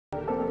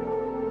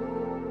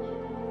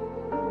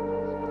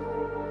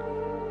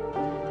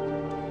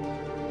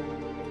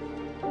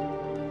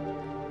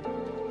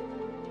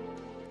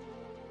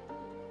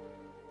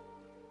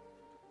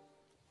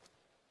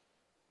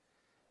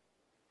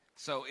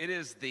So it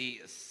is the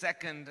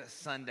second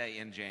Sunday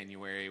in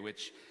January,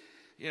 which,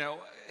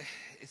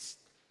 it's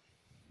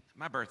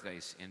my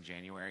birthday's in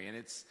January, and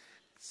it's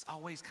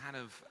always kind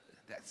of,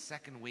 that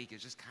second week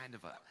is just kind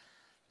of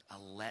a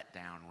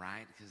letdown,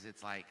 right? Because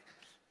it's like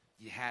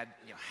you had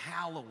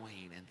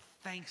Halloween and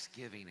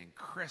Thanksgiving and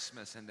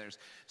Christmas, and there's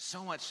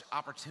so much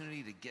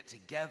opportunity to get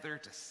together,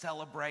 to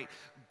celebrate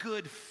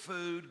good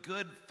food,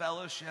 good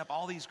fellowship,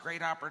 all these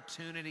great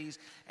opportunities.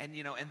 And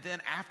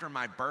then after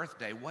my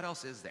birthday, what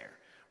else is there?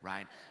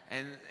 Right?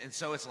 And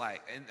so it's like,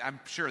 and I'm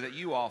sure that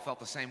you all felt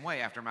the same way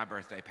after my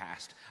birthday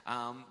passed.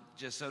 And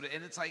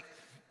it's like,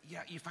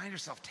 you find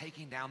yourself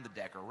taking down the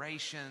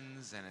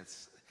decorations, and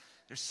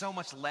there's so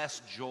much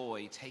less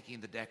joy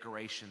taking the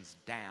decorations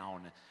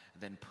down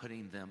than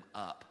putting them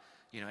up.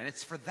 And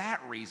it's for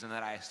that reason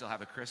that I still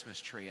have a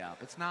Christmas tree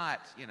up. It's not,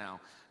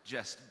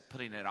 just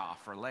putting it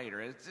off for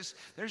later. It's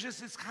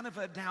kind of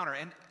a downer.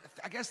 And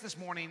I guess this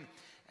morning,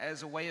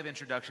 as a way of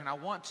introduction, I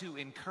want to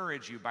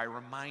encourage you by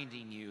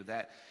reminding you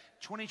that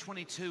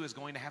 2022 is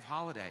going to have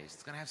holidays.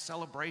 It's going to have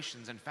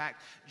celebrations. In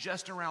fact,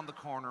 just around the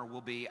corner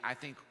will be, I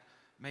think,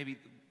 maybe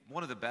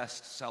one of the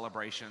best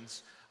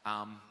celebrations.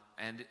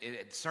 And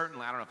it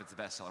certainly, I don't know if it's the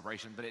best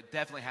celebration, but it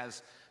definitely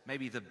has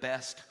maybe the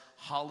best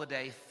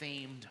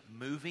holiday-themed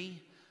movie.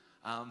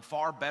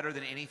 Far better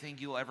than anything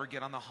you'll ever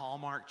get on the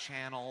Hallmark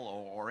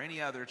Channel or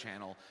any other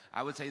channel.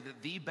 I would say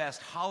that the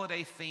best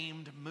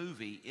holiday-themed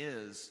movie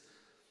is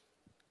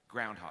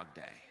Groundhog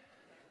Day.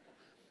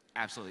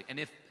 Absolutely.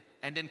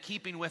 And in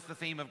keeping with the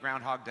theme of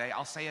Groundhog Day,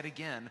 I'll say it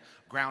again,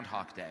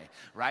 Groundhog Day,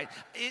 right?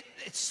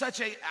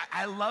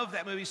 I love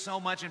that movie so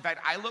much. In fact,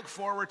 I look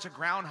forward to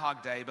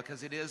Groundhog Day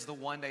because it is the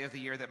one day of the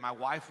year that my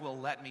wife will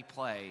let me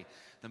play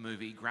the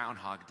movie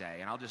Groundhog Day,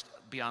 and I'll just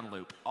be on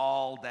loop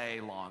all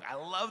day long. I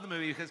love the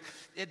movie because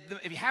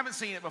if you haven't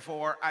seen it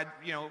before,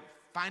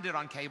 find it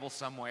on cable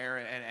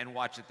somewhere and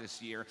watch it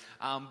this year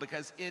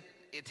because it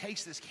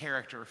takes this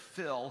character,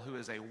 Phil, who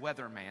is a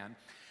weatherman,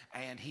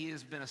 and he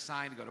has been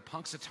assigned to go to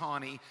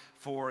Punxsutawney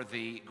for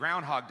the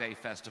Groundhog Day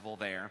festival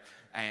there.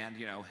 And,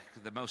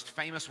 the most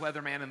famous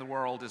weatherman in the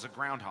world is a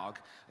groundhog,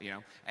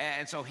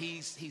 And so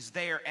he's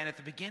there, and at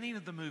the beginning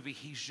of the movie,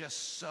 he's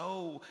just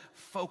so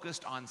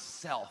focused on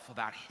self,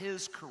 about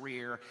his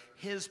career,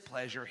 his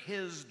pleasure,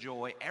 his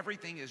joy.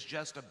 Everything is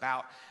just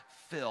about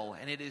Phil,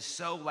 and it is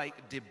so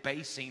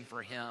debasing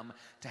for him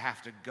to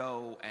have to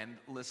go and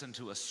listen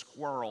to a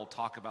squirrel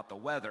talk about the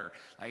weather.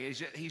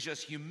 He's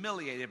just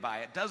humiliated by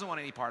it, doesn't want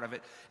any part of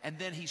it, and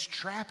then he's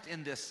trapped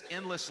in this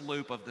endless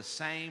loop of the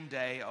same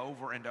day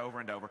over and over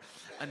and over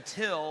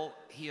until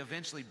he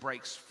eventually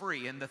breaks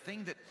free. And the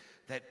thing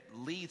that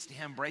leads to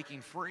him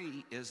breaking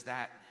free is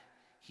that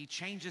he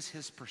changes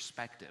his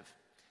perspective.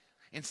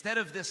 Instead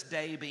of this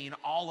day being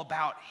all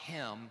about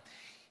him,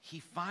 he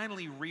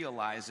finally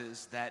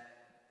realizes that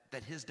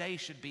his day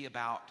should be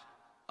about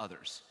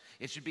others.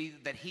 It should be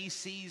that he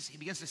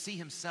begins to see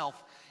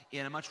himself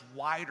in a much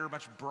wider,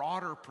 much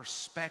broader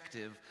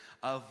perspective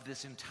of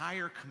this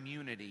entire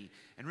community,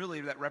 and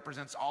really that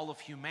represents all of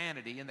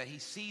humanity, and that he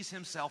sees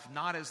himself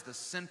not as the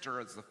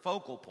center, as the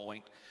focal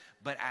point,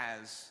 but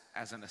as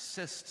an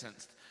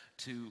assistant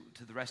to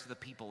the rest of the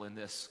people in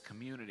this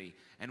community.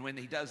 And when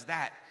he does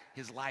that,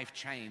 his life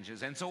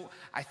changes. And so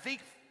I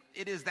think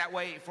it is that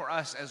way for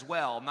us as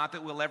well. Not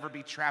that we'll ever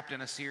be trapped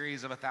in a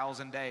series of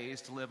 1,000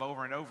 days to live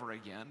over and over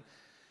again,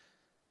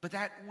 but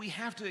that we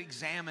have to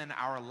examine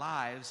our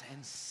lives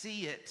and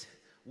see it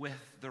with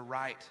the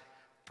right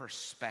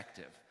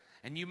perspective.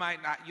 And you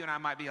and I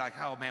might be like,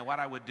 oh man, what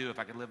I would do if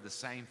I could live the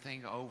same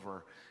thing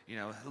over,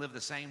 live the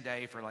same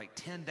day for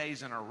 10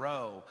 days in a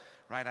row,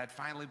 right? I'd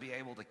finally be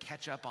able to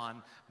catch up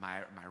on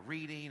my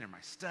reading and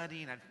my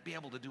studying. I'd be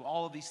able to do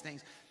all of these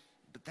things.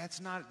 But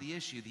that's not the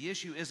issue. The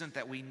issue isn't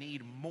that we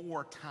need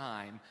more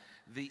time.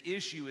 The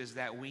issue is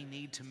that we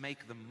need to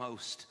make the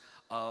most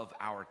of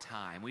our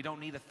time. We don't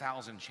need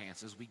 1,000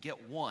 chances. We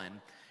get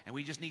one, and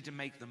we just need to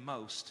make the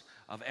most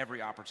of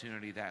every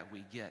opportunity that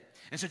we get.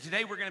 And so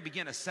today we're going to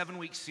begin a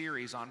 7-week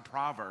series on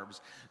Proverbs,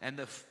 and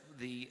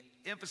the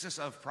emphasis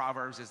of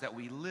Proverbs is that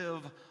we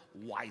live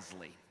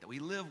wisely,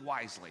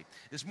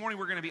 This morning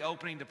we're going to be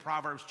opening to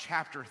Proverbs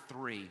chapter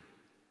 3.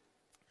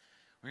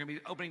 We're going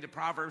to be opening to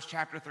Proverbs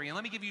chapter 3. And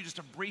let me give you just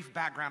a brief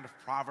background of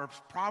Proverbs.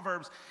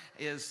 Proverbs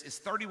is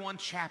 31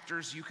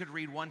 chapters. You could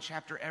read one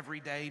chapter every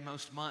day,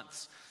 most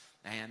months,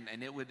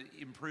 and it would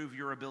improve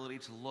your ability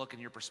to look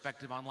and your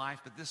perspective on life.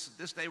 But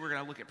this day we're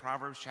going to look at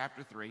Proverbs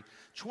chapter 3.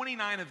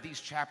 29 of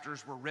these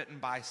chapters were written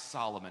by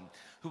Solomon,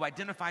 who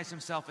identifies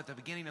himself at the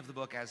beginning of the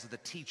book as the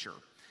teacher.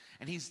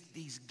 And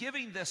he's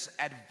giving this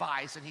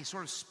advice, and he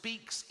sort of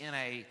speaks in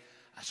a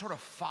sort of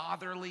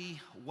fatherly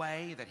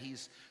way, that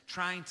he's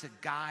trying to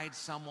guide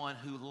someone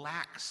who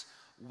lacks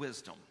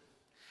wisdom.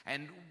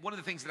 And one of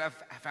the things that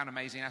I've found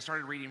amazing, I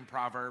started reading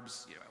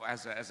Proverbs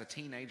as a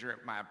teenager.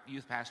 My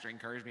youth pastor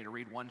encouraged me to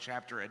read one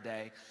chapter a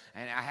day,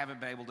 and I haven't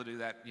been able to do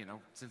that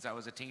since I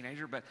was a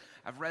teenager, but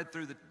I've read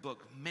through the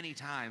book many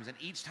times, and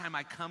each time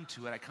I come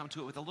to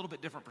it with a little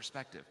bit different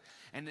perspective.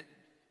 And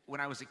when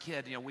I was a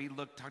kid, we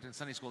talked in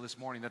Sunday school this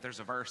morning that there's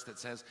a verse that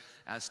says,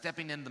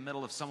 stepping in the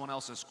middle of someone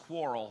else's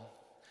quarrel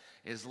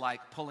is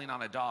like pulling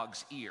on a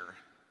dog's ear.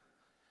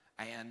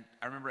 And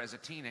I remember as a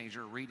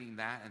teenager reading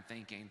that and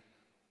thinking,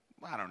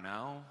 well, I don't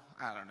know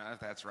if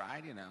that's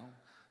right,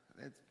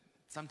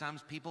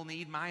 Sometimes people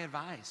need my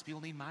advice.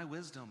 People need my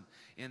wisdom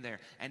in there.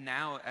 And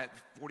now at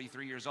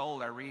 43 years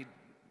old, I read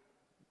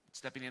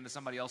stepping into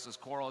somebody else's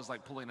quarrel is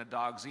like pulling a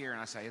dog's ear. And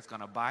I say, it's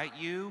going to bite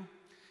you.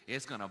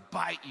 It's going to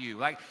bite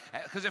you.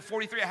 Because at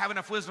 43, I have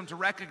enough wisdom to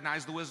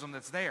recognize the wisdom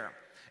that's there.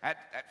 At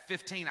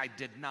 15, I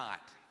did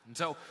not. And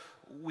so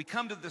we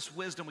come to this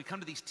wisdom, we come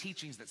to these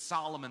teachings that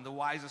Solomon, the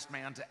wisest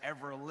man to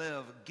ever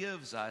live,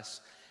 gives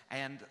us.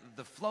 And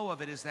the flow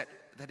of it is that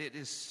it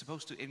is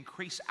supposed to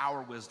increase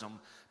our wisdom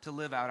to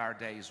live out our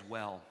days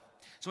well.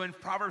 So in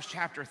Proverbs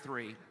chapter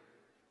 3,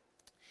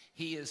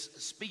 he is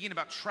speaking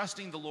about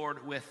trusting the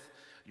Lord with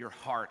your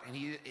heart. And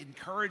he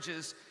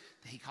encourages,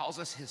 he calls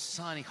us his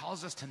son. He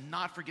calls us to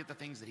not forget the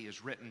things that he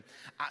has written.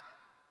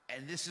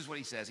 And this is what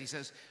he says. He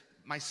says,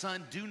 my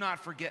son, do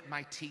not forget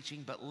my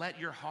teaching, but let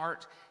your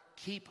heart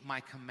keep my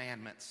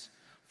commandments.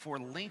 For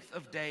length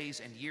of days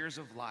and years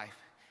of life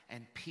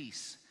and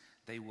peace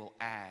they will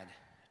add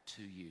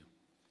to you.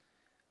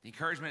 The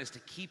encouragement is to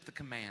keep the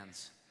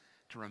commands,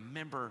 to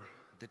remember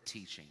the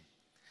teaching.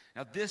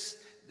 Now this,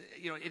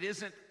 it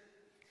isn't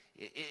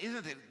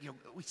that,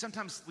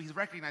 sometimes we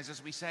recognize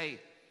this, we say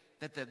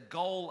that the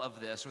goal of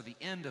this or the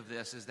end of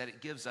this is that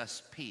it gives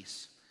us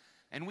peace.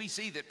 And we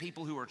see that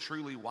people who are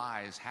truly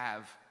wise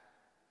have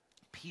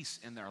peace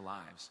in their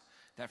lives.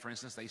 That, for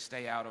instance, they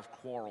stay out of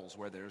quarrels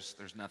where there's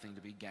nothing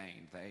to be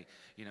gained. They,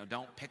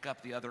 don't pick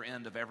up the other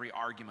end of every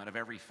argument, of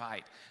every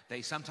fight.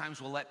 They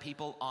sometimes will let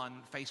people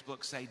on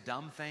Facebook say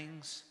dumb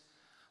things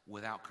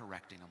without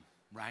correcting them,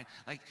 right?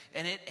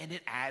 And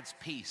it adds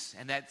peace,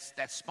 and that's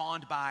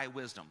spawned by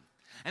wisdom.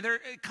 And there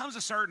it comes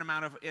a certain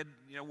amount of it,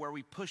 where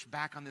we push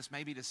back on this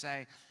maybe to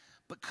say,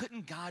 but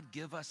couldn't God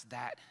give us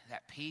that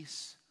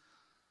peace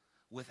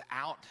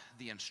without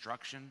the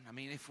instruction? I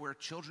mean, if we're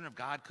children of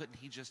God, couldn't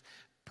he just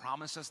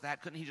promise us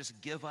that? Couldn't he just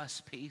give us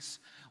peace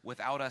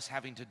without us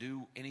having to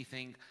do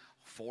anything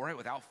for it,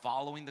 without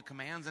following the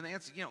commands? And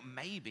it's,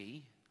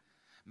 maybe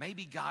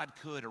God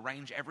could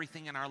arrange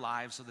everything in our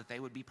lives so that they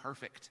would be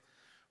perfect,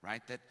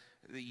 right? That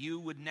you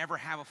would never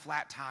have a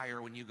flat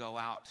tire when you go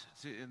out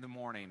in the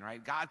morning,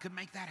 right? God could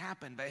make that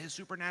happen by his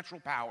supernatural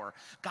power.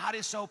 God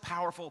is so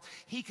powerful,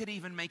 he could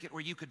even make it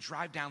where you could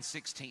drive down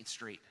 16th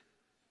Street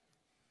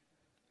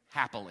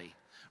happily,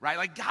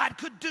 right? God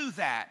could do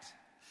that.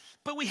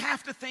 But we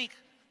have to think,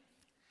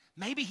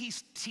 maybe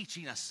he's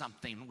teaching us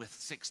something with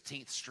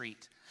 16th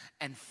Street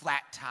and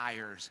flat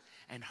tires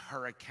and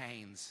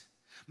hurricanes.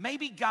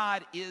 Maybe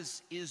God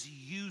is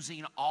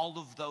using all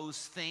of those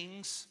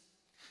things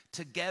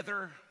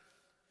together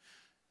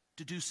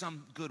to do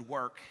some good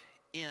work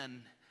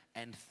in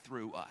and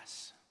through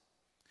us,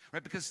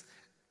 right? Because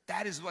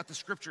that is what the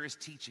scripture is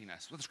teaching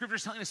us. What the scripture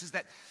is telling us is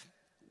that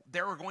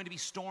there are going to be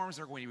storms,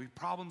 there are going to be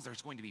problems,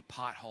 there's going to be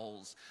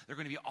potholes. There are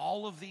going to be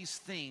all of these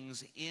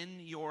things in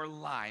your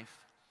life.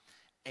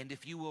 And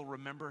if you will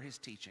remember his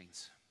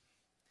teachings,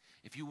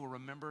 if you will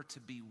remember to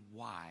be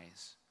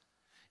wise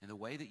in the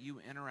way that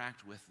you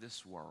interact with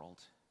this world,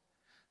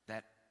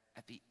 that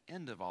at the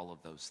end of all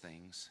of those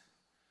things,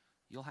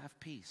 you'll have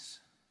peace.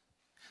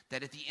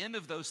 That at the end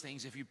of those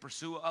things, if you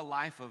pursue a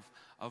life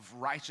of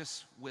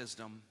righteous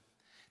wisdom,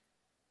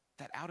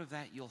 that out of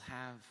that you'll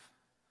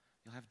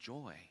have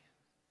joy.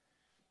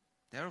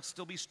 There'll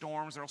still be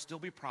storms, there'll still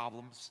be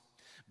problems,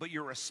 but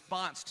your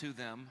response to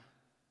them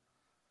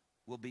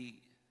will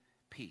be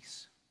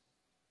peace.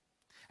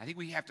 I think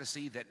we have to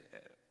see that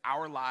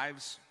our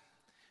lives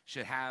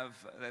should have,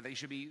 that they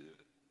should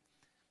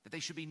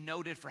be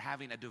noted for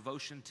having a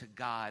devotion to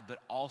God, but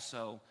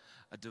also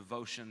a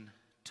devotion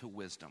to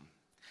wisdom.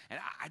 And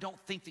I don't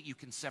think that you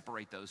can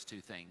separate those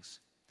two things.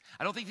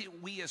 I don't think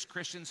that we as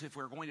Christians, if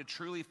we're going to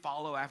truly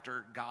follow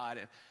after God,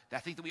 I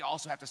think that we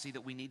also have to see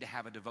that we need to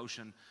have a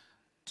devotion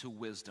to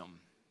wisdom,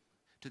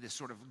 to this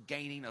sort of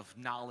gaining of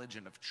knowledge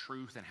and of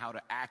truth and how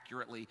to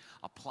accurately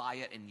apply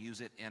it and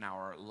use it in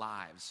our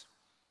lives.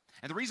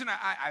 And the reason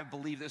I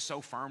believe this so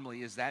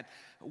firmly is that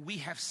we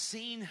have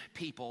seen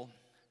people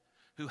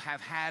who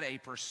have had a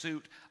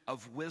pursuit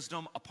of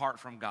wisdom apart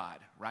from God,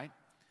 right?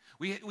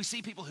 We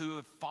see people who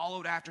have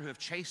followed after, who have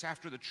chased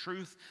after the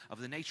truth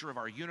of the nature of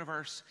our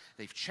universe.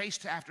 They've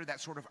chased after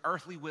that sort of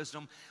earthly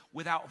wisdom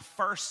without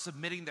first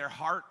submitting their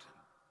heart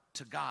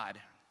to God.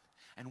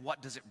 And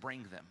what does it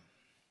bring them?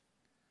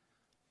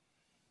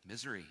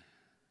 Misery.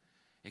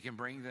 It can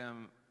bring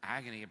them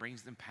agony. It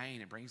brings them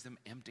pain. It brings them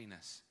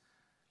emptiness.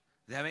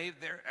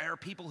 There are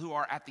people who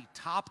are at the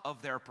top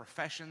of their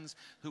professions,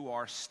 who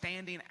are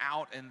standing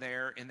out in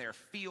their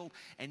field,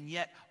 and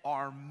yet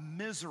are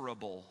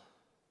miserable.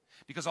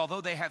 Because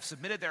although they have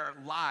submitted their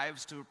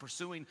lives to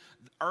pursuing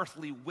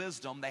earthly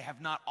wisdom, they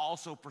have not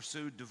also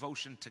pursued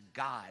devotion to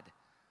God.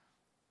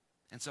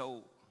 And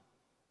so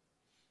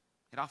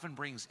it often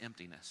brings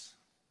emptiness.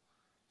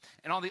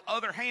 And on the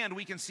other hand,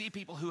 we can see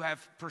people who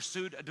have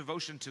pursued a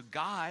devotion to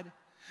God,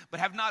 but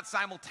have not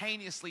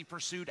simultaneously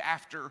pursued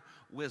after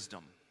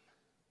wisdom.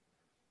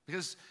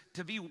 Because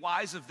to be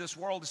wise of this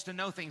world is to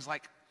know things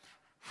like,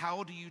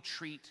 how do you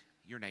treat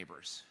your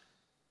neighbors?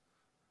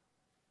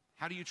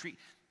 How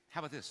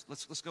about this?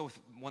 Let's go with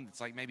one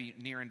that's like maybe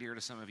near and dear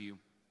to some of you.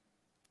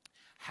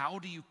 How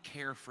do you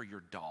care for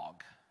your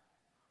dog?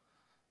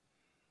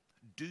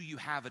 Do you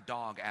have a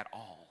dog at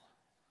all?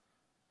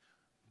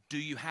 Do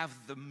you have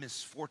the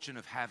misfortune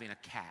of having a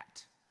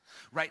cat?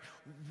 Right?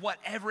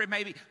 Whatever it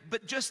may be.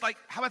 But just like,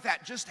 how about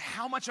that? Just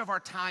how much of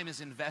our time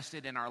is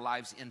invested in our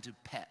lives into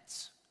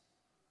pets?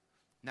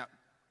 Now,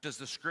 does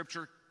the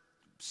scripture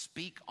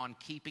speak on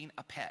keeping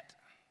a pet?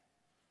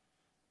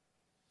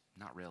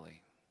 Not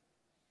really.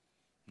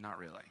 Not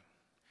really.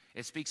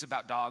 It speaks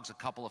about dogs a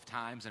couple of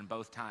times, and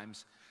both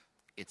times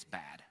it's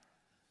bad.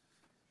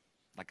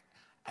 Like,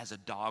 as a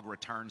dog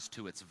returns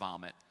to its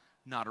vomit,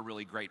 not a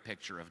really great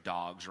picture of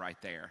dogs right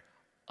there.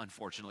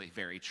 Unfortunately,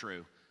 very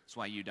true. That's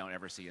why you don't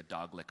ever see a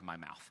dog lick my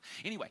mouth.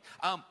 Anyway,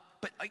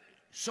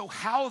 so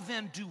how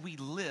then do we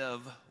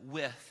live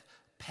with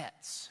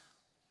pets?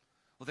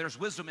 Well, there's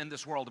wisdom in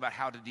this world about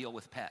how to deal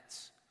with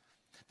pets.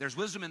 There's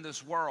wisdom in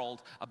this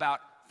world about,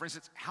 for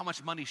instance, how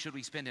much money should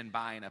we spend in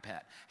buying a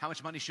pet? How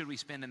much money should we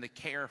spend in the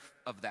care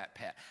of that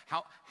pet?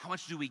 How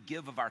much do we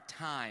give of our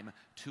time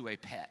to a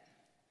pet?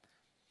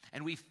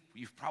 And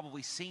you've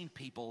probably seen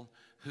people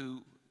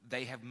who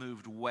they have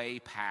moved way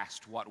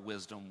past what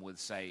wisdom would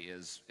say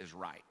is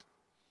right.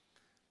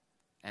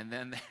 And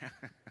then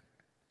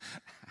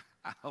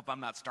I hope I'm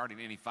not starting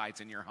any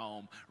fights in your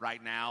home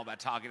right now by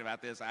talking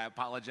about this. I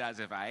apologize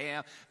if I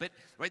am. But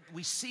right,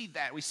 we see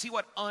that. We see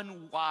what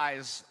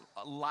unwise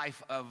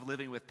life of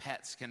living with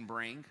pets can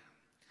bring.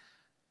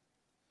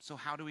 So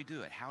how do we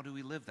do it? How do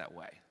we live that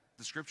way?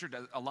 The scripture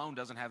alone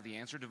doesn't have the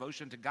answer.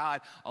 Devotion to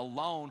God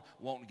alone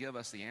won't give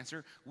us the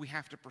answer. We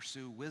have to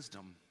pursue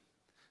wisdom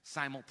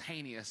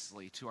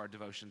simultaneously to our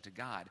devotion to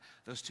God.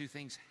 Those two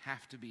things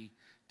have to be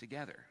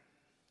together.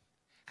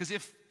 Because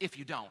if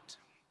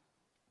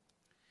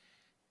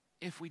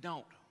we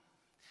don't,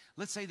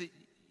 let's say that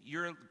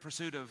your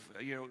pursuit of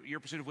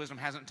wisdom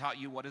hasn't taught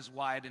you what is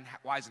wise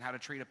and how to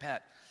treat a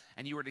pet,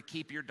 and you were to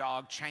keep your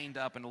dog chained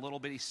up in a little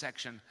bitty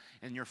section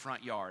in your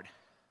front yard,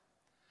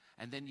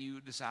 and then you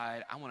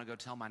decide, I want to go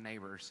tell my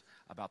neighbors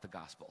about the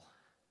gospel.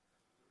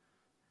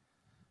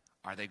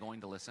 Are they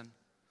going to listen?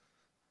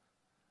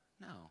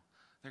 No.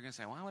 They're going to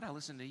say, why would I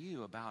listen to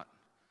you about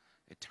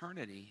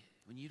eternity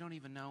when you don't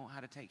even know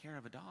how to take care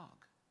of a dog?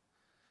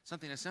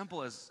 Something as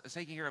simple as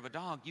taking care of a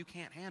dog you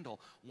can't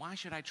handle. Why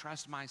should I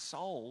trust my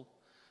soul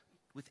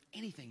with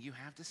anything you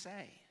have to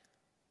say?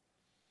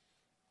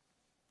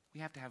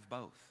 We have to have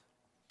both.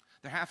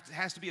 There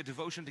has to be a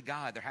devotion to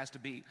God. There has to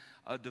be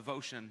a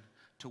devotion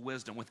to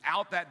wisdom.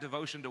 Without that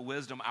devotion to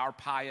wisdom, our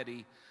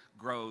piety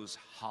grows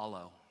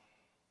hollow.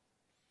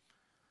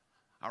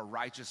 Our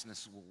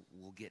righteousness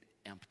will get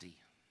empty.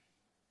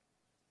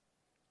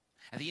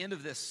 At the end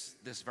of this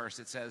verse,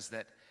 it says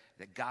that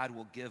God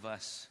will give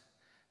us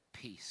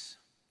peace.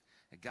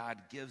 That God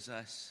gives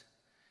us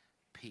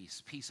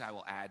peace. Peace I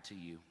will add to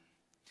you.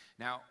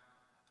 Now,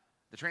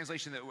 the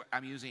translation that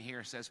I'm using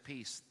here says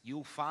peace.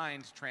 You'll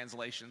find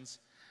translations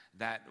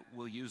that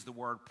will use the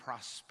word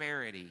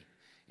prosperity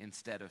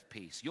instead of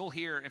peace. You'll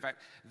hear, in fact,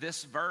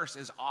 this verse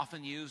is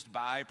often used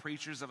by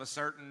preachers of a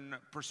certain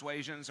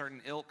persuasion,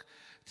 certain ilk,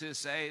 to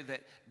say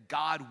that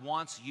God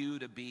wants you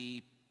to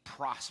be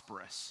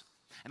prosperous.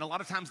 And a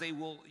lot of times they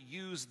will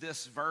use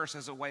this verse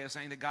as a way of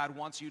saying that God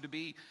wants you to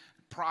be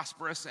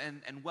prosperous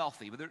and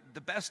wealthy. But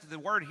the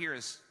word here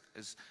is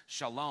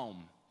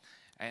shalom.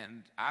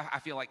 And I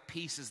feel like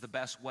peace is the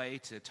best way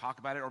to talk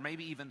about it, or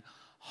maybe even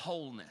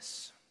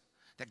wholeness.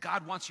 That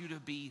God wants you to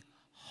be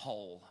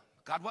whole.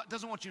 God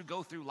doesn't want you to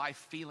go through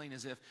life feeling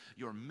as if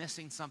you're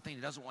missing something.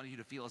 He doesn't want you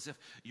to feel as if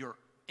you're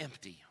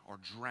empty or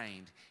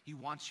drained. He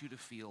wants you to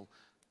feel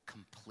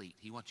complete.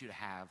 He wants you to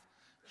have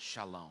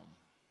shalom.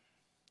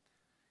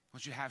 He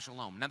wants you to have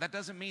shalom. Now, that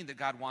doesn't mean that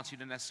God wants you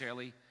to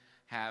necessarily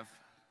have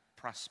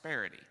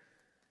prosperity.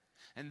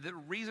 And the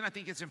reason I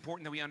think it's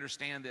important that we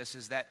understand this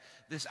is that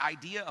this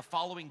idea of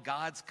following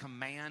God's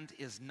command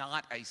is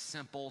not a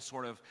simple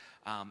sort of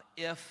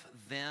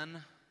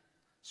if-then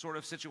sort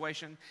of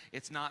situation.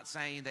 It's not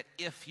saying that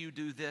if you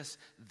do this,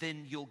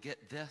 then you'll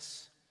get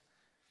this.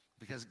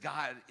 Because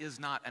God is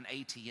not an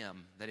ATM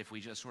that if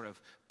we just sort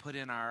of put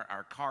in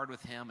our card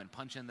with him and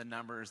punch in the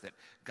numbers that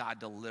God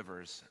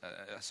delivers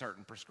a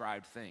certain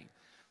prescribed thing.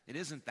 It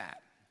isn't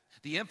that.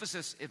 The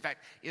emphasis, in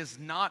fact, is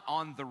not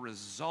on the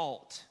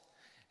result.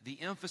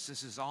 The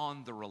emphasis is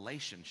on the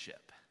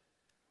relationship.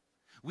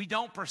 We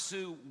don't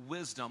pursue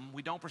wisdom,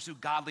 we don't pursue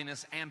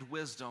godliness and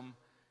wisdom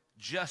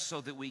just so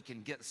that we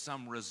can get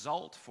some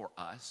result for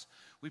us.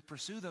 We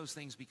pursue those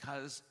things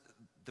because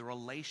the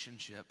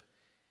relationship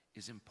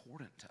is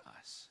important to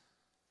us.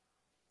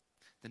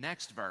 The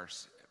next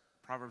verse,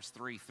 Proverbs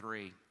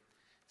 3:3,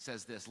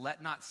 says this: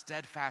 let not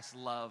steadfast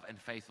love and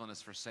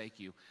faithfulness forsake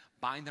you.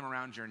 Bind them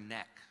around your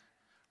neck.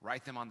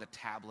 Write them on the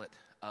tablet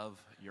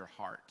of your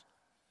heart.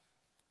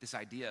 This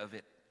idea of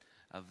it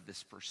of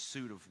this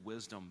pursuit of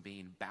wisdom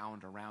being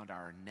bound around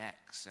our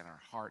necks and our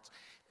hearts.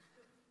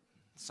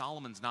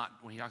 Solomon's not,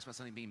 when he talks about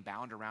something being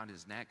bound around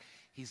his neck,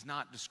 he's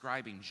not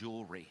describing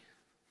jewelry.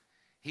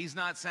 He's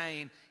not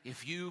saying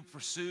if you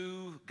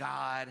pursue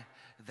God,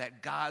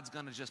 that God's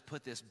going to just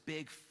put this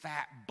big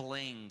fat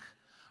bling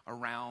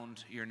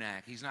around your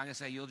neck. He's not going to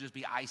say you'll just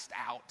be iced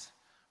out,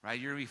 right?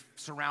 You're going to be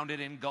surrounded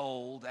in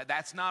gold.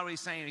 That's not what he's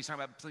saying. He's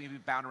talking about something to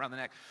be bound around the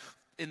neck.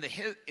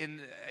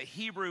 In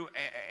Hebrew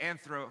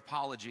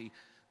anthropology,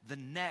 the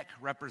neck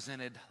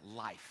represented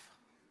life.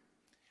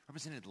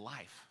 Represented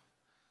life.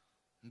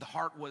 The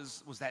heart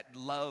was that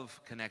love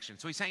connection.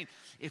 So he's saying,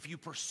 if you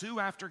pursue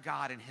after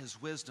God and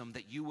his wisdom,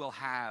 that you will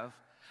have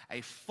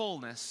a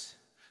fullness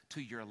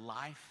to your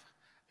life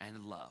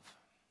and love.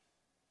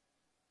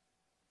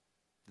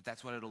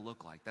 That's what it'll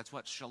look like. That's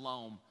what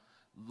shalom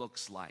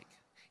looks like.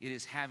 It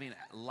is having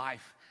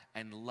life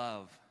and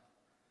love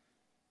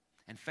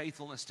and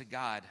faithfulness to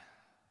God,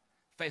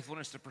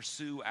 faithfulness to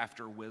pursue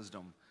after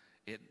wisdom.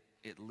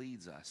 It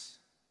leads us.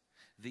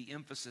 The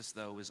emphasis,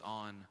 though, is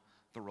on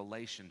the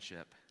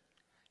relationship.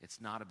 It's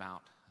not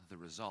about the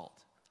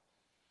result.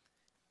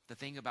 The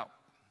thing about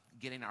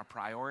getting our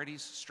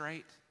priorities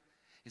straight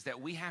is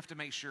that we have to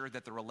make sure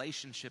that the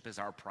relationship is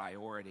our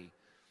priority,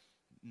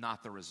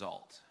 not the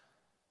result.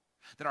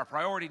 That our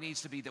priority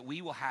needs to be that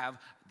we will have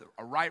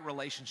a right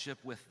relationship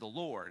with the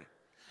Lord.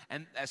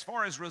 And as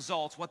far as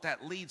results, what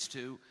that leads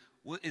to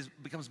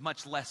becomes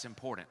much less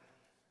important.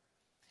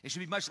 It should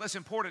be much less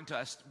important to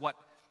us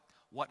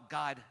what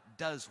God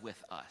does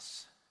with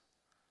us.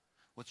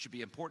 What should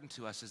be important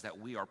to us is that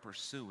we are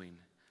pursuing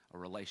a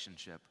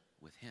relationship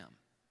with him.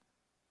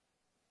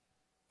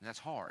 And that's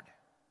hard.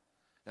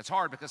 That's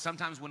hard because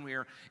sometimes when we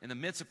are in the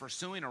midst of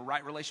pursuing a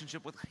right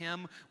relationship with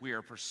him, we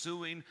are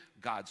pursuing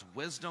God's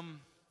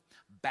wisdom,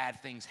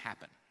 bad things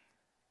happen.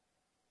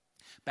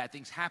 Bad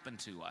things happen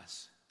to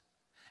us,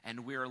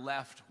 and we're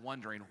left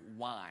wondering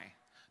why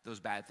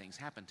those bad things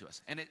happen to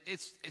us. And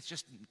it's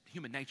just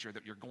human nature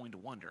that you're going to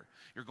wonder.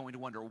 You're going to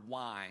wonder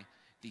why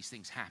these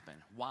things happen.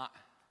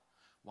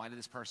 Why did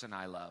this person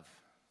I love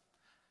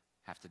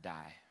have to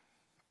die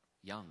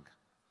young?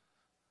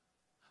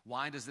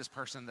 Why does this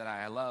person that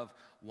I love,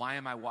 why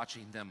am I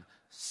watching them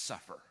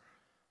suffer?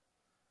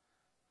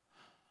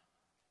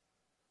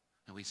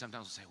 And we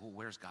sometimes will say, well,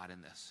 where's God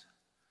in this?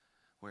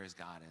 Where is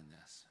God in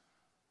this?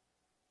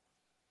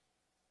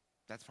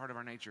 That's part of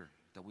our nature,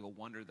 that we'll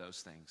wonder those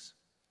things.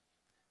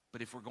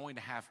 But if we're going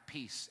to have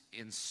peace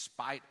in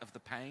spite of the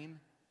pain,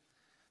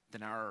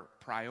 then our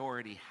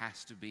priority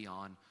has to be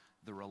on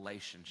the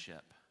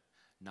relationship,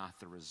 not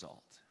the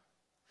result.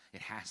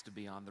 It has to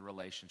be on the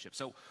relationship.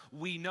 So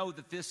we know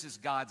that this is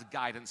God's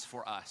guidance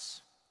for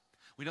us.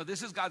 We know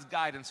this is God's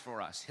guidance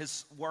for us.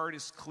 His word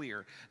is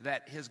clear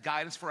that his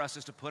guidance for us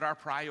is to put our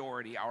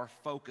priority, our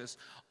focus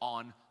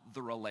on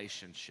the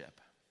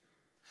relationship.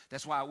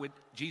 That's why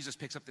Jesus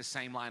picks up this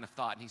same line of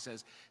thought and he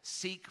says,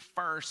 seek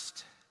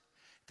first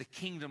the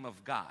kingdom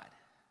of God.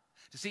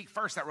 To seek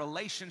first that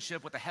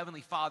relationship with the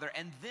Heavenly Father,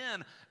 and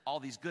then all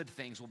these good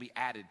things will be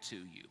added to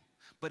you.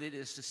 But it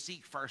is to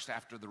seek first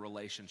after the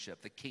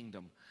relationship, the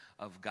kingdom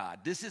of God.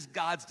 This is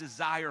God's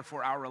desire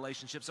for our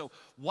relationship. So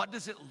what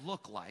does it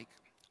look like?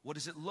 What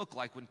does it look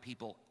like when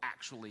people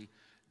actually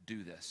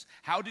do this?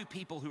 How do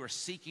people who are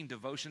seeking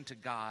devotion to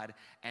God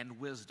and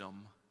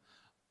wisdom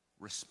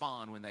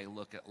respond when they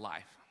look at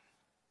life?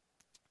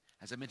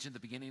 As I mentioned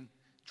at the beginning,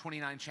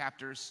 29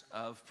 chapters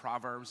of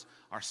Proverbs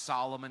are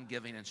Solomon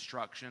giving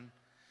instruction.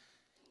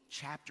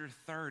 Chapter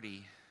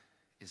 30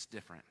 is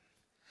different.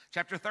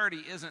 Chapter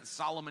 30 isn't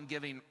Solomon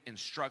giving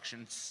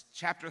instructions.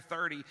 Chapter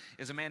 30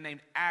 is a man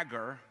named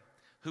Agur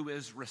who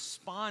is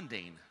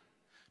responding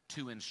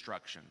to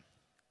instruction.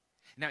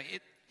 Now,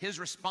 his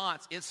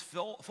response is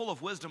full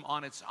of wisdom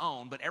on its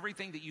own, but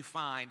everything that you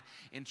find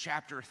in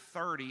chapter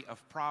 30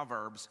 of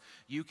Proverbs,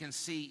 you can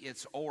see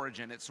its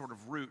origin, its sort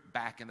of root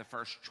back in the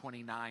first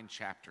 29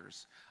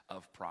 chapters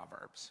of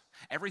Proverbs.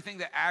 Everything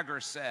that Agur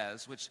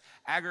says, which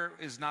Agur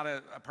is not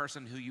a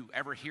person who you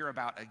ever hear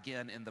about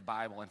again in the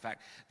Bible. In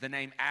fact, the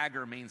name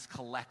Agur means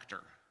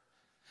collector.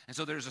 And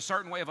so there's a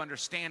certain way of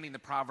understanding the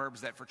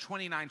Proverbs that for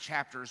 29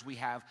 chapters we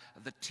have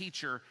the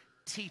teacher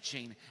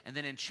teaching, and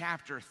then in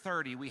chapter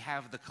 30 we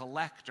have the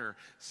collector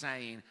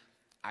saying,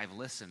 I've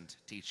listened,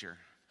 teacher.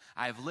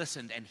 I've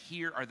listened, and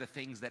here are the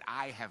things that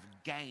I have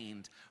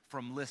gained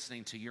from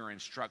listening to your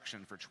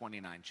instruction for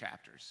 29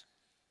 chapters.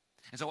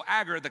 And so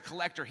Agur, the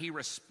collector, he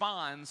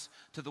responds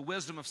to the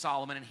wisdom of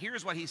Solomon, and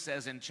here's what he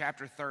says in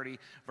chapter 30,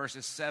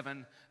 verses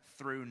 7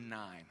 through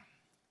 9.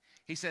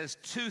 He says,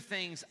 2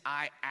 things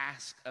I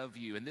ask of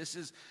you, and this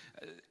is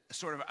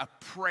sort of a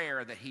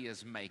prayer that he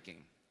is making.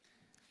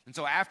 And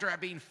so after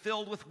being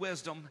filled with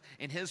wisdom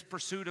in his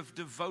pursuit of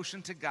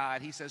devotion to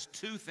God, he says,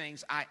 2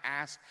 things I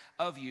ask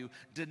of you.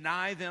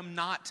 Deny them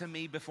not to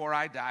me before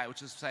I die, which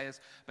says,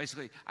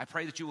 basically, I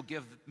pray that you will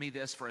give me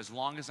this for as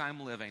long as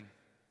I'm living.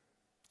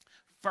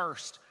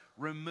 First,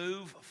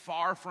 remove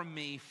far from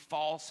me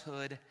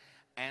falsehood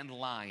and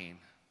lying.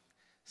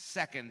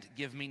 Second,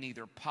 give me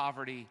neither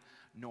poverty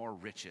nor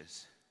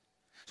riches.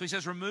 So he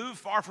says, remove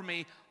far from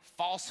me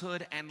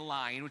falsehood and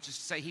lying, which is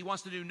to say he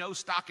wants to do no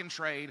stock and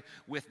trade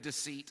with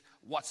deceit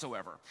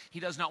whatsoever. He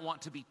does not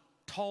want to be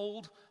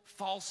told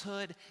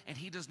falsehood, and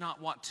he does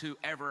not want to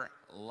ever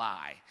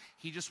lie.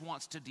 He just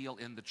wants to deal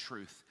in the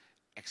truth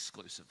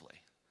exclusively.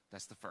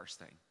 That's the first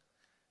thing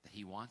that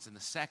he wants. And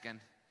the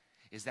second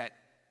is that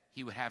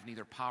he would have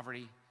neither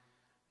poverty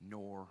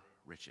nor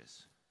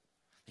riches.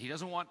 He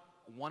doesn't want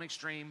one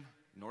extreme,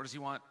 nor does he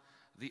want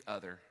the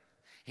other.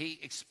 He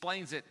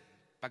explains it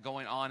by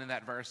going on in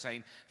that verse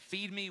saying,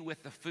 feed me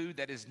with the food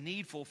that is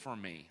needful for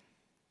me,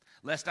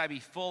 lest I be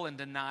full and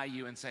deny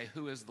you and say,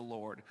 who is the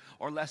Lord?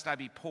 Or lest I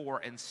be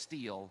poor and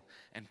steal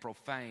and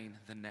profane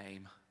the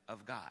name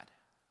of God.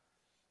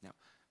 Now,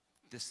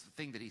 this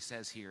thing that he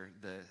says here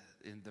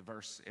in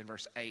verse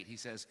 8, he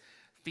says,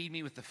 feed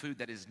me with the food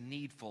that is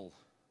needful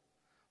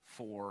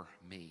for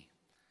me.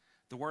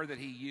 The word that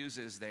he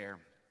uses there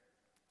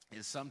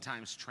is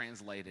sometimes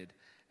translated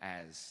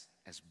as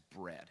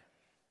bread.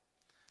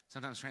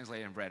 Sometimes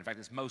translated in bread. In fact,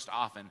 it's most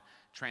often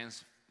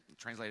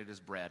translated as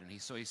bread. And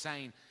he's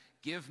saying,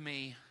 give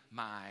me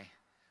my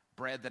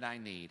bread that I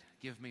need.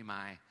 Give me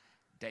my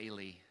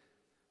daily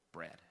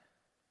bread.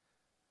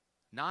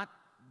 Not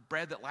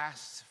bread that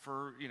lasts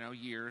for,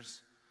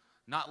 years.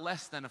 Not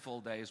less than a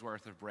full day's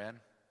worth of bread.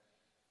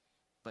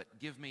 But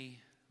give me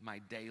my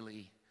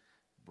daily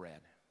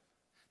bread.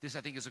 This,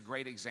 I think, is a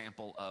great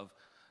example of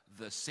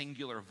the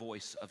singular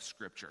voice of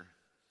Scripture.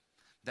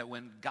 That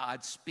when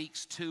God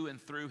speaks to and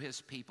through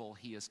his people,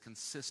 he is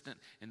consistent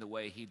in the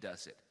way he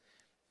does it.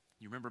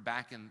 You remember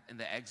back in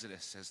the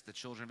Exodus, as the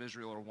children of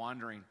Israel are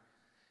wandering,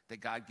 that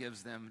God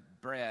gives them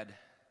bread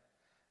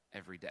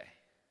every day.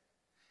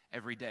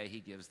 Every day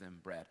he gives them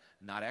bread.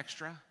 Not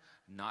extra,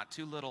 not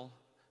too little,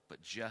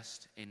 but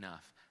just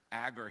enough.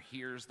 Agur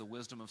hears the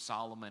wisdom of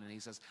Solomon and he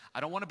says, I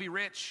don't want to be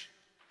rich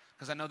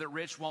because I know that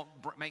rich won't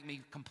make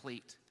me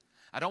complete.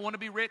 I don't want to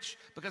be rich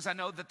because I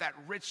know that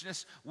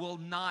richness will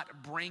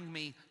not bring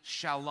me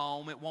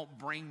shalom. It won't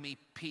bring me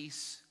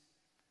peace.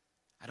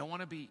 I don't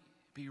want to be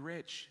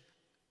rich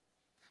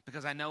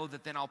because I know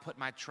that then I'll put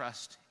my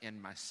trust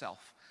in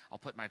myself. I'll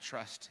put my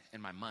trust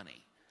in my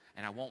money,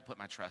 and I won't put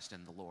my trust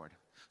in the Lord.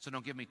 So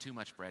don't give me too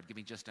much bread. Give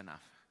me just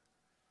enough.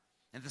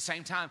 At the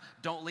same time,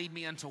 don't lead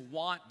me into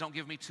want. Don't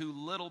give me too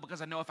little, because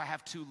I know if I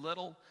have too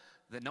little,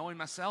 that knowing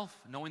myself,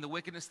 knowing the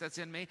wickedness that's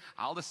in me,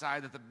 I'll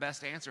decide that the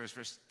best answer is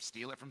to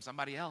steal it from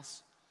somebody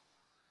else.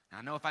 And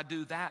I know if I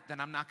do that, then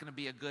I'm not going to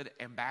be a good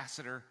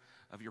ambassador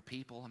of your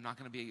people. I'm not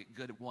going to be a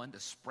good one to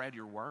spread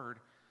your word.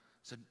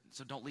 So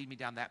don't lead me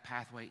down that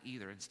pathway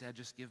either. Instead,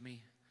 just give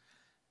me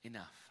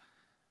enough.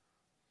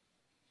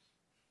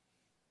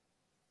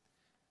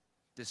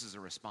 This is a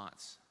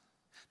response.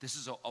 This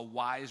is a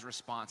wise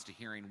response to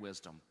hearing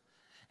wisdom.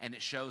 And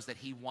it shows that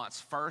he wants,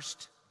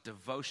 first,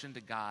 devotion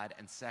to God,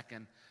 and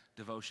second,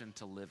 devotion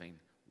to living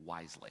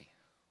wisely.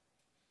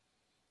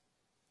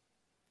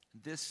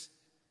 This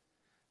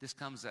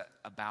comes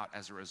about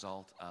as a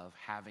result of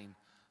having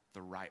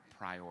the right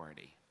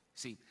priority.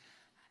 See,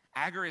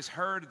 Agur has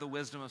heard the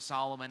wisdom of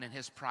Solomon, and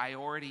his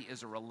priority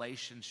is a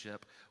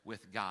relationship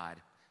with God.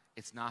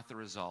 It's not the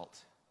result.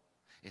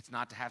 It's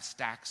not to have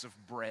stacks of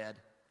bread.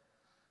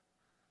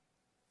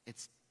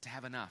 It's to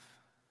have enough,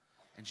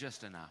 and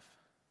just enough.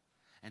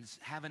 And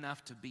have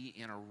enough to be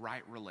in a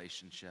right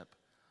relationship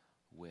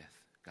with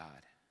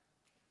God.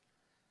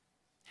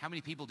 How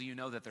many people do you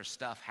know that their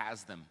stuff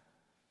has them?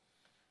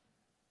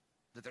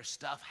 That their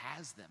stuff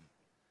has them.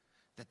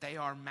 That they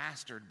are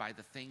mastered by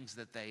the things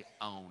that they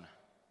own.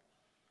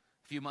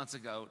 A few months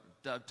ago,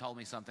 Doug told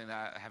me something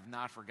that I have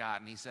not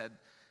forgotten. He said,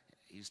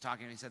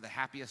 the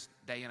happiest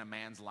day in a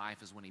man's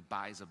life is when he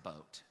buys a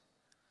boat.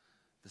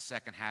 The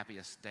second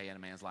happiest day in a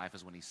man's life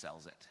is when he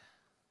sells it.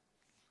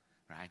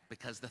 Right?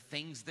 Because the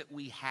things that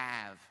we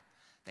have,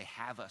 they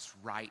have us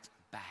right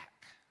back.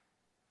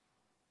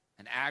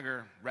 And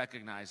Agur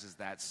recognizes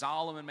that.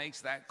 Solomon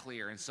makes that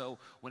clear. And so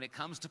when it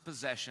comes to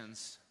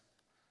possessions,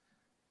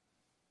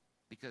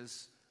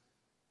 because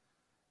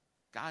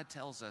God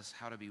tells us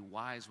how to be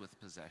wise with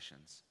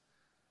possessions,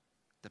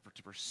 that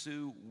to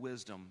pursue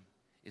wisdom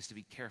is to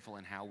be careful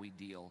in how we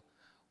deal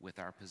with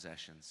our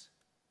possessions.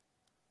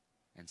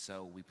 And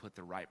so we put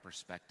the right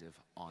perspective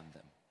on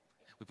them.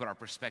 We put our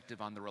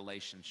perspective on the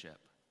relationship.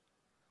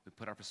 We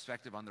put our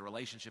perspective on the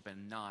relationship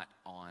and not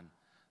on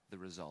the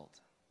result.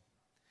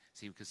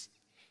 See, because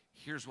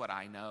here's what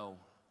I know.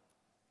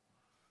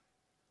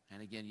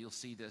 And again, you'll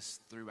see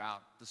this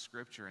throughout the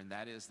scripture, and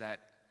that is that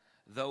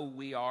though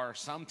we are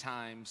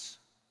sometimes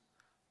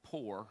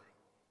poor,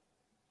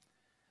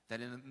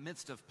 that in the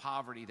midst of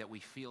poverty that we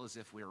feel as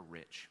if we're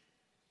rich,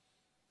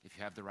 if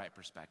you have the right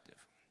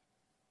perspective.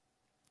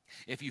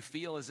 If you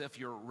feel as if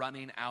you're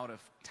running out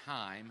of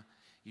time,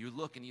 you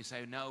look and you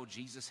say, no,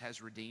 Jesus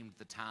has redeemed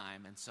the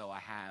time, and so I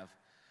have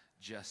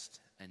just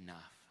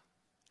enough.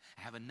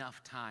 I have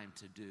enough time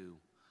to do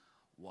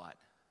what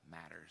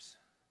matters.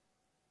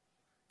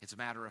 It's a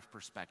matter of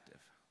perspective.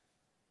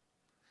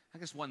 I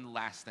guess one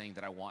last thing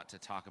that I want to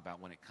talk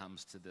about when it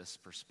comes to this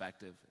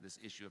perspective, this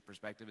issue of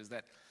perspective, is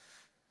that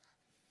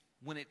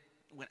when it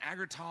when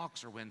Agur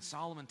talks or when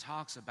Solomon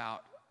talks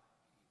about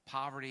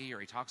poverty or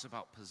he talks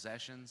about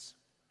possessions,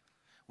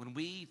 when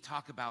we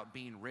talk about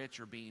being rich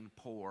or being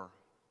poor,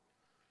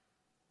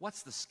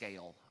 what's the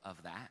scale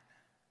of that?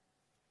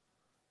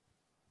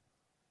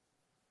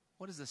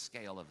 What is the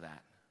scale of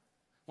that?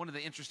 One of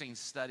the interesting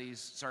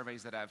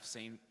surveys that I've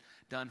seen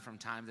done from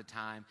time to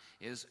time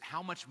is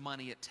how much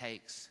money it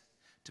takes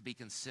to be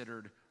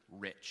considered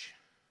rich.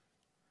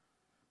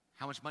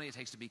 How much money it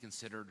takes to be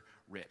considered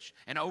rich.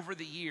 And over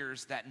the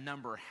years, that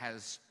number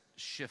has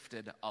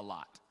shifted a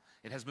lot.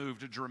 It has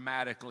moved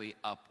dramatically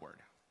upward.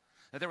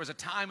 That there was a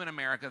time in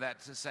America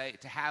that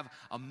to have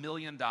 $1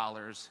 million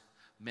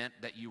meant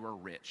that you were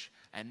rich.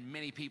 And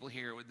many people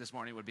here this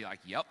morning would be like,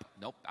 yep,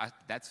 nope,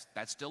 that's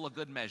still a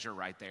good measure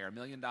right there. $1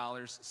 million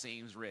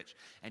seems rich.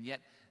 And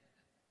yet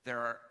there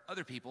are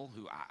other people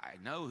who I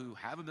know who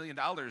have $1 million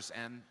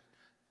and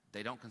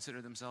they don't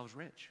consider themselves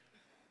rich.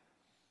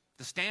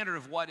 The standard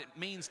of what it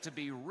means to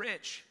be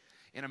rich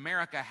in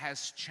America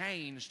has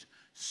changed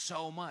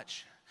so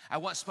much. I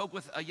once spoke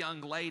with a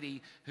young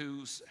lady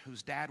whose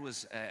dad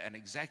was an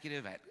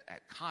executive at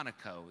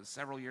Conoco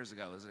several years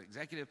ago. He was an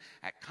executive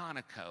at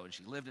Conoco, and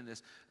she lived in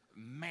this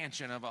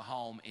mansion of a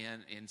home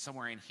in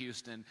somewhere in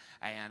Houston.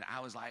 And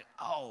I was like,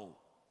 oh,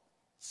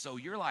 so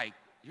you're like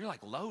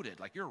loaded,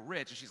 like you're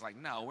rich. And she's like,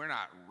 no, we're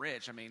not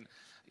rich. I mean,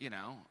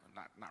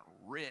 not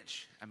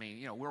rich. I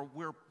mean,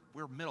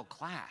 we're middle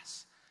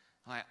class.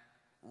 I'm like,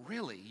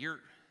 really? You're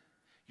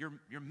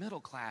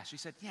middle class? She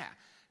said, yeah.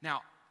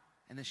 Now.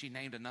 And then she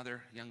named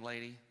another young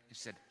lady. She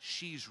said,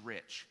 she's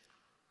rich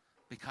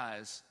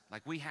because,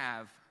 like, we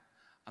have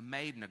a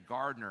maid and a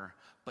gardener,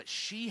 but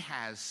she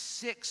has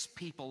 6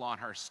 people on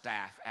her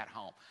staff at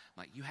home.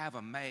 I'm like, you have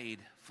a maid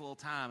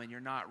full-time and you're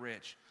not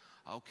rich.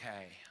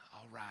 Okay,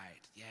 all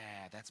right.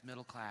 Yeah, that's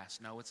middle class.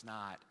 No, it's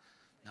not.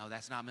 No,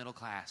 that's not middle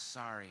class.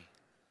 Sorry.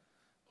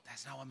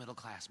 That's not what middle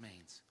class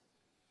means.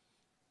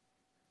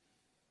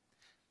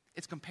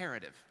 It's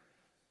comparative.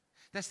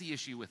 That's the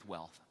issue with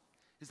wealth.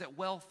 Is that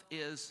wealth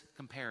is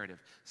comparative.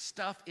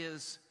 Stuff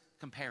is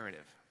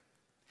comparative.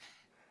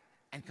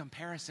 And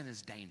comparison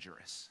is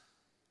dangerous.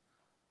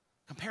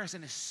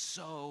 Comparison is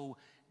so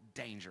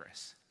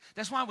dangerous.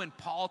 That's why when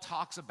Paul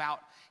talks about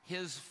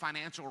his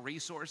financial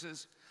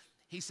resources,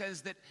 he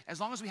says that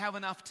as long as we have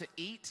enough to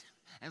eat,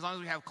 as long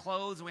as we have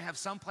clothes and we have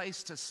some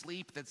place to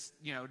sleep that's,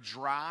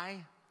 dry,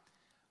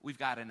 we've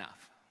got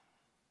enough.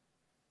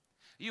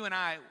 You and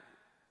I,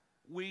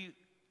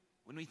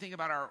 when we think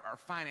about our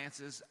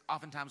finances,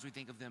 oftentimes we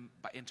think of them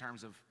in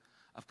terms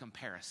of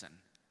comparison.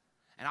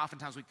 And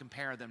oftentimes we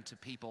compare them to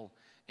people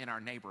in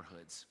our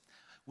neighborhoods.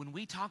 When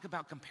we talk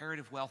about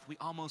comparative wealth, we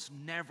almost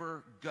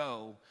never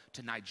go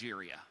to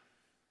Nigeria.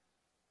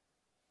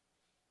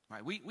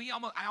 Right?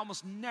 I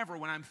almost never,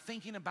 when I'm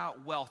thinking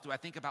about wealth, do I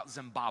think about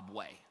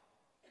Zimbabwe.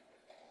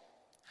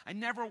 I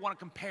never want to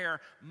compare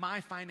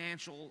my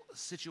financial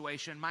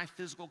situation, my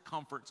physical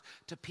comforts,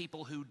 to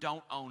people who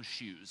don't own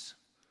shoes.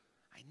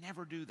 I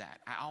never do that.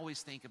 I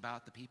always think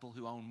about the people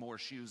who own more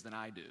shoes than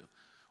I do,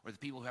 or the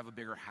people who have a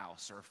bigger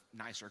house or a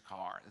nicer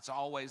car. It's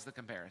always the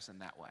comparison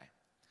that way.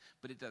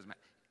 But it doesn't matter.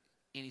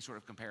 Any sort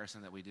of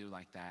comparison that we do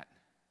like that,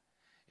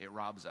 it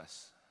robs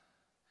us.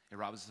 It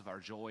robs us of our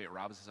joy. It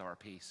robs us of our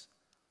peace.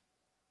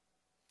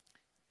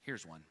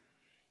 Here's one.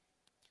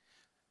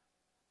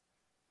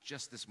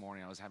 Just this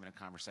morning, I was having a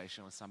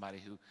conversation with somebody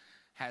who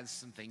has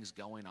some things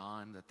going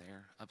on that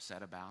they're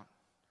upset about.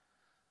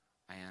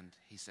 And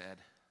he said,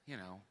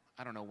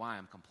 I don't know why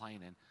I'm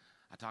complaining.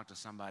 I talked to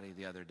somebody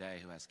the other day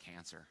who has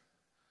cancer.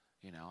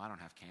 I don't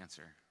have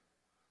cancer.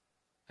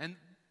 And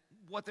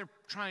what they're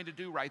trying to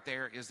do right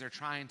there is they're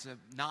trying to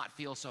not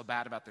feel so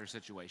bad about their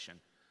situation.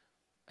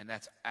 And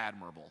that's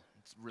admirable.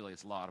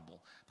 It's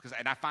laudable.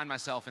 And I find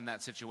myself in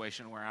that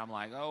situation where I'm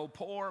like, oh,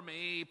 poor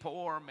me,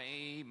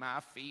 my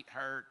feet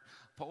hurt.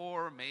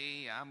 Poor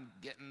me, I'm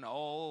getting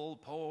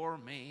old. Poor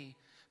me.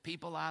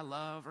 People I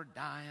love are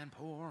dying.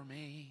 Poor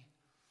me.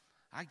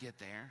 I get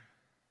there.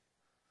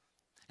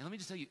 And let me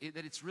just tell you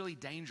that it's really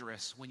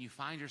dangerous when you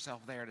find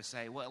yourself there to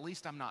say, well, at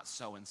least I'm not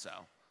so-and-so.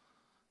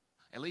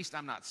 At least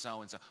I'm not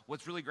so-and-so.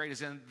 What's really great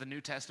is in the New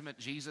Testament,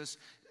 Jesus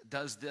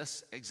does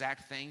this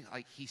exact thing.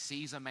 Like he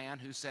sees a man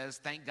who says,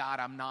 thank God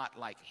I'm not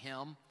like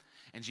him.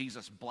 And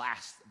Jesus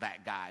blasts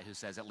that guy who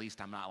says, at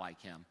least I'm not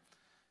like him.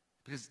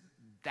 Because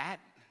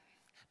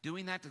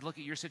doing that to look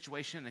at your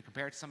situation and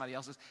compare it to somebody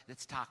else's,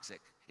 that's toxic.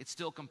 It's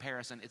still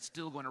comparison. It's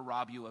still going to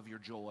rob you of your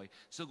joy.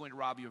 Still going to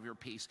rob you of your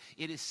peace.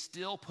 It is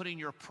still putting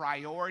your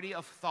priority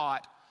of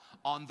thought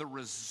on the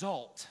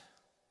result,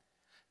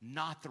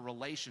 not the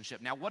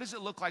relationship. Now, what does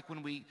it look like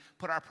when we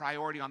put our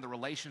priority on the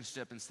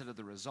relationship instead of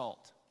the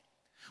result?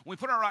 When we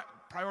put our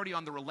priority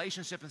on the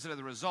relationship instead of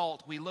the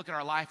result, we look at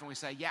our life and we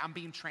say, yeah, I'm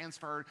being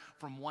transferred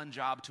from one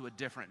job to a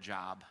different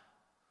job.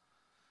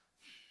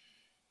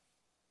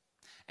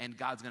 And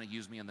God's going to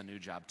use me in the new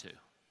job too.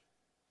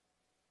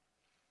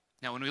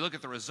 Now, when we look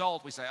at the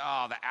result, we say,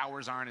 oh, the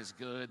hours aren't as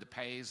good. The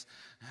pay's,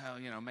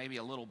 maybe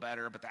a little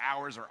better, but the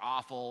hours are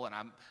awful, and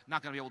I'm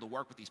not going to be able to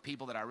work with these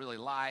people that I really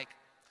like.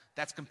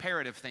 That's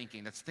comparative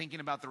thinking. That's thinking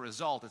about the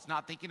result. It's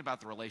not thinking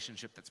about the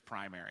relationship that's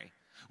primary.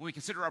 When we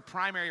consider our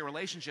primary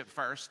relationship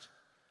first,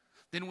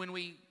 then when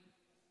we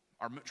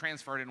are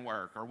transferred in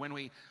work, or when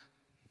we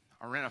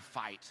are in a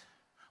fight,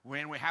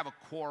 when we have a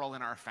quarrel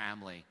in our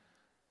family,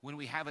 when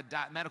we have a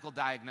medical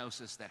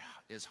diagnosis that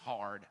is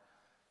hard,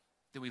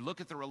 then we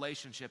look at the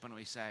relationship and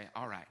we say,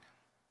 all right,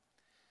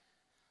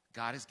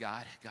 God is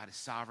God, God is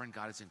sovereign,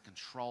 God is in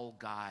control,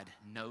 God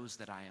knows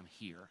that I am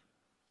here.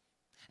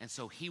 And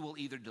so he will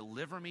either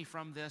deliver me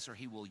from this or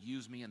he will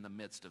use me in the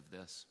midst of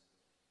this.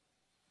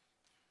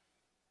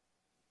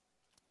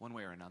 One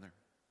way or another,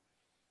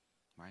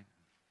 right?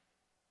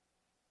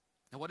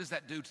 Now, what does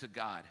that do to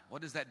God?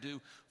 What does that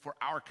do for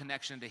our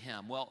connection to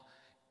him? Well,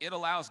 it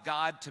allows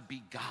God to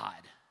be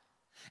God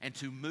and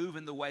to move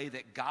in the way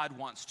that God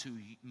wants to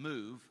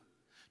move,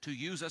 to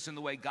use us in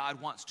the way God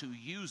wants to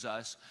use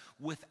us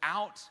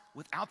without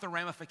the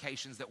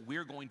ramifications that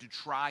we're going to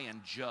try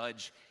and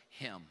judge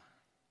him.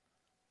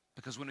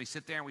 Because when we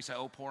sit there and we say,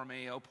 oh, poor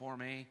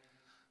me,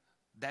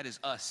 that is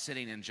us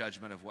sitting in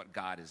judgment of what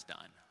God has done.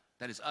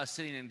 That is us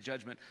sitting in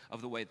judgment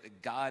of the way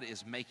that God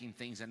is making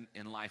things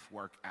in life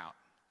work out.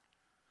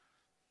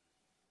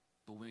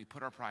 But when we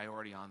put our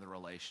priority on the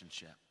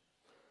relationship,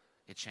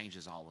 it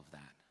changes all of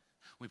that.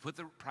 When we put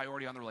the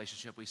priority on the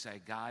relationship, we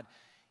say, God,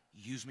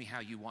 use me how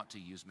you want to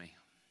use me.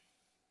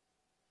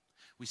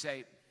 We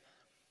say,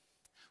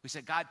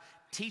 God,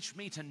 teach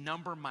me to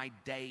number my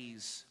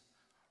days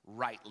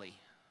rightly.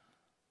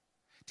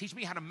 Teach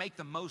me how to make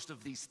the most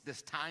of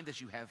this time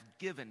that you have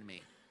given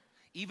me,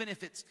 even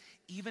if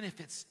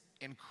it's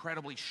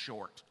incredibly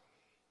short.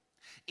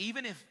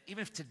 Even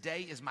if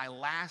today is my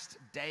last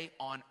day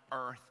on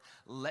earth,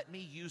 let me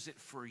use it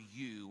for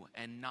you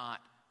and not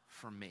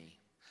for me.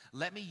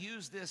 Let me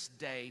use this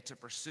day to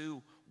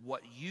pursue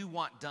what you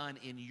want done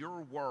in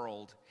your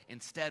world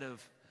instead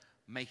of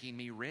making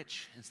me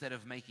rich, instead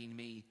of making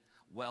me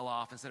well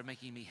off, instead of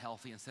making me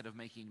healthy, instead of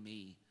making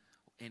me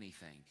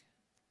anything.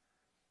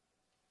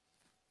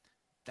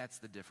 That's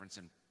the difference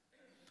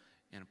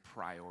in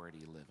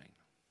priority living.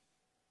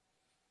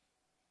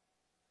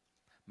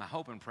 My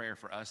hope and prayer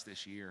for us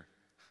this year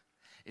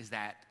is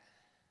that,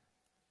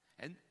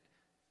 and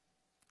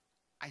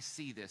I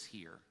see this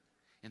here,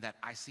 in that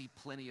I see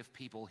plenty of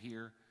people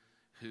here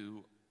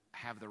who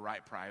have the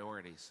right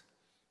priorities,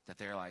 that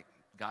they're like,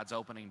 God's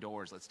opening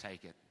doors, let's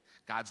take it.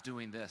 God's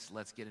doing this,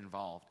 let's get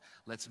involved.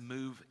 Let's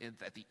move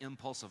at the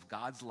impulse of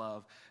God's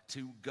love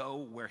to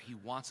go where he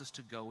wants us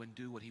to go and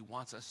do what he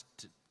wants us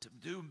to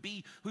do and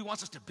be who he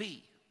wants us to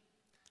be.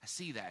 I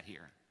see that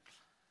here.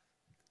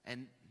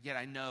 And yet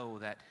I know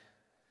that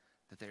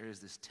there is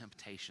this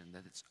temptation,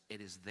 that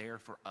it is there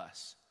for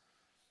us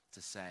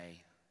to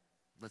say,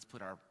 let's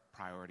put our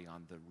priority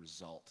on the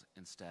result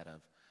instead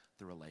of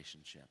the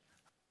relationship.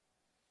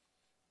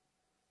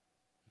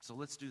 So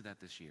let's do that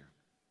this year.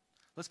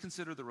 Let's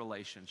consider the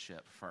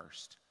relationship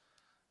first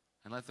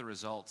and let the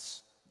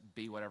results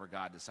be whatever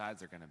God decides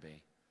they're going to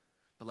be.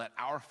 But let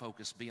our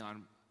focus be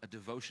on a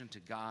devotion to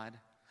God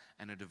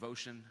and a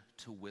devotion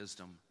to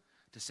wisdom,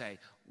 to say,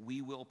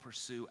 we will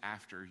pursue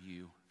after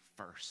you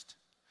first.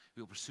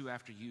 We will pursue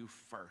after you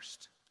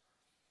first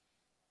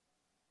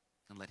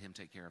and let him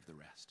take care of the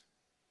rest.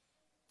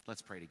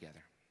 Let's pray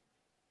together.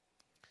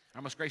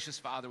 Our most gracious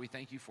Father, we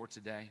thank you for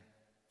today.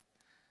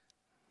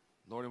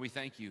 Lord, and we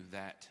thank you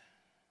that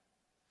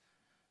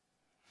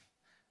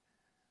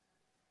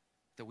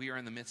we are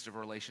in the midst of a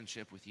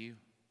relationship with you.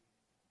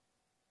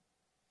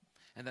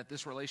 And that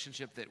this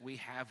relationship that we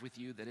have with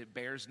you, that it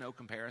bears no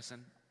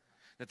comparison,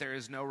 that there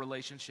is no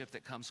relationship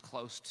that comes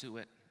close to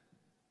it.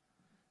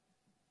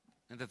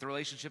 And that the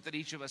relationship that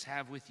each of us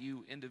have with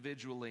you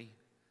individually,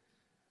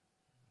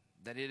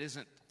 that it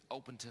isn't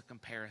open to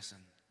comparison.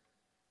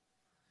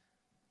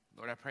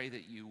 Lord, I pray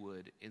that you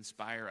would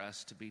inspire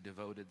us to be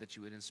devoted, that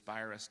you would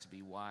inspire us to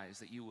be wise,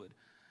 that you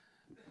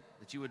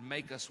would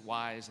make us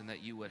wise, and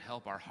that you would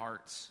help our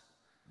hearts,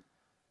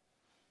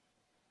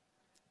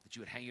 that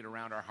you would hang it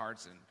around our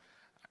hearts and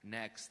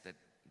necks,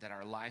 that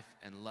our life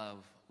and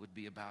love would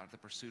be about the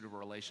pursuit of a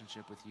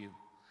relationship with you.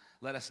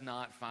 Let us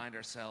not find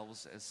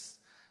ourselves as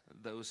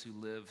those who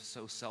live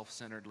so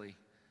self-centeredly,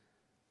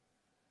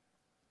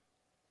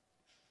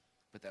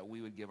 but that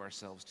we would give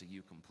ourselves to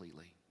you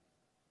completely.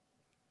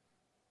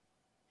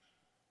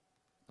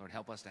 Lord,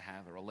 help us to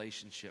have a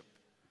relationship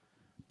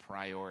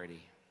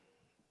priority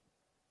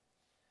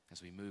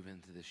as we move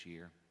into this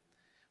year.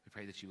 We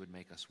pray that you would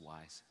make us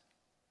wise.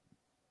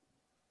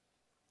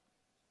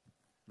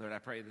 Lord, I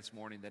pray this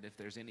morning that if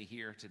there's any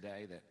here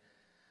today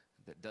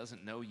that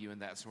doesn't know you in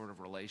that sort of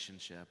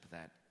relationship,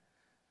 that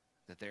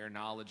their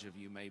knowledge of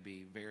you may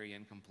be very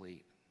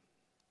incomplete.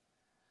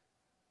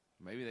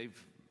 Maybe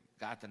they've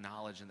got the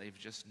knowledge and they've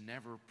just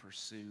never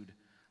pursued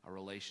a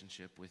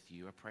relationship with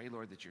you. I pray,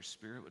 Lord, that your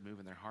Spirit would move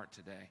in their heart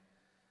today.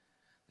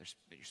 That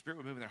your Spirit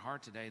would move in their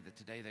heart today, that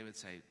today they would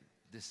say,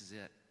 this is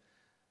it.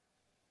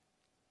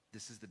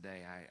 This is the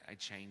day I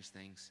change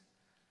things.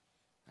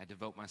 I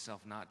devote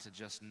myself not to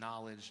just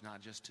knowledge,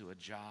 not just to a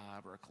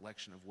job or a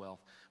collection of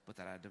wealth, but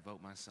that I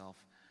devote myself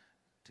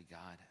to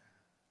God.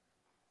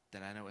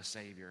 that I know a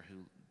Savior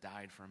who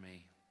died for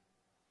me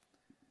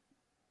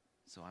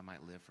so I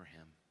might live for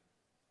him.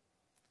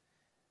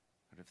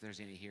 But if there's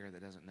any here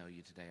that doesn't know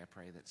you today, I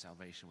pray that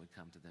salvation would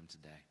come to them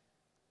today.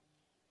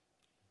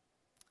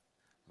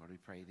 Lord, we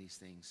pray these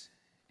things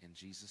in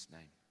Jesus'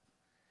 name.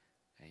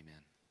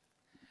 Amen.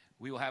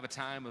 We will have a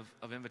time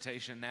of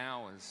invitation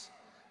now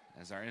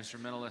as our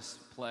instrumentalists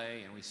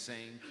play and we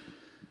sing.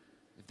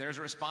 If there's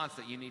a response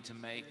that you need to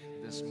make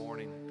this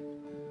morning,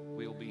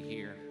 we'll be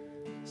here.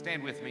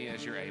 Stand with me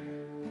as you're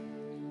able.